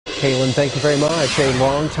Kaylin, thank you very much. A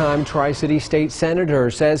longtime Tri-City state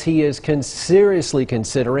senator says he is seriously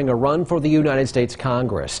considering a run for the United States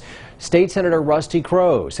Congress. State Senator Rusty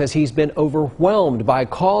Crowe says he's been overwhelmed by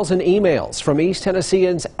calls and emails from East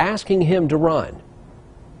Tennesseans asking him to run.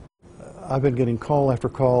 I've been getting call after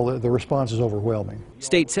call. The response is overwhelming.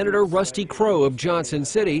 State Senator Rusty Crowe of Johnson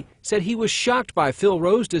City said he was shocked by Phil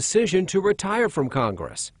Rowe's decision to retire from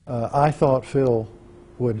Congress. I thought Phil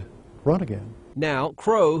would run again. Now,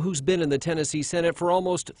 Crowe, who's been in the Tennessee Senate for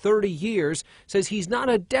almost 30 years, says he's not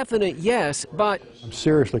a definite yes, but I'm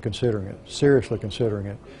seriously considering it. Seriously considering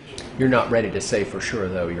it. You're not ready to say for sure,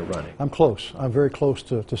 though, you're running. I'm close. I'm very close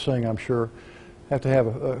to saying I'm sure. Have to have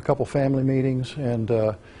a couple family meetings, and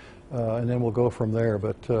then we'll go from there.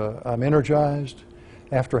 But I'm energized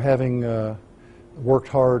after having worked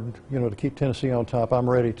hard, to keep Tennessee on top. I'm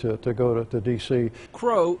ready to go to D.C.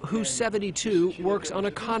 Crowe, who's 72, works on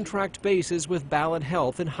a contract basis with Ballad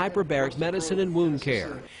Health in hyperbaric medicine and wound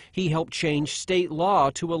care. He helped change state law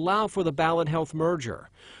to allow for the Ballad Health merger.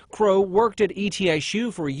 Crowe worked at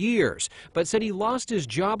ETSU for years, but said he lost his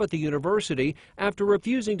job at the university after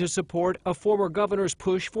refusing to support a former governor's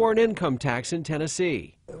push for an income tax in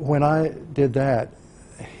Tennessee. When I did that,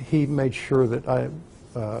 he made sure that I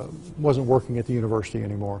wasn't working at the university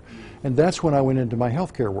anymore. And that's when I went into my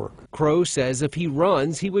health care work. Crowe says if he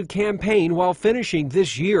runs, he would campaign while finishing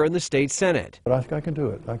this year in the state Senate. But I think I can do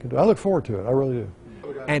it. I look forward to it. I really do.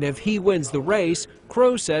 And if he wins the race,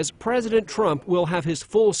 Crowe says President Trump will have his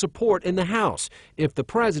full support in the House if the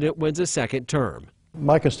president wins a second term.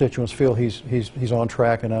 My constituents feel he's on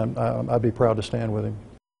track, and I'd be proud to stand with him.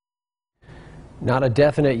 Not a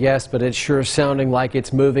definite yes, but it's sure sounding like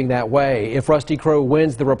it's moving that way. If Rusty Crowe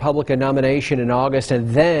wins the Republican nomination in August and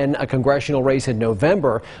then a congressional race in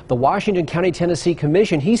November, the Washington County, Tennessee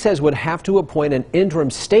Commission, he says, would have to appoint an interim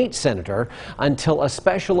state senator until a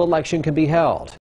special election can be held.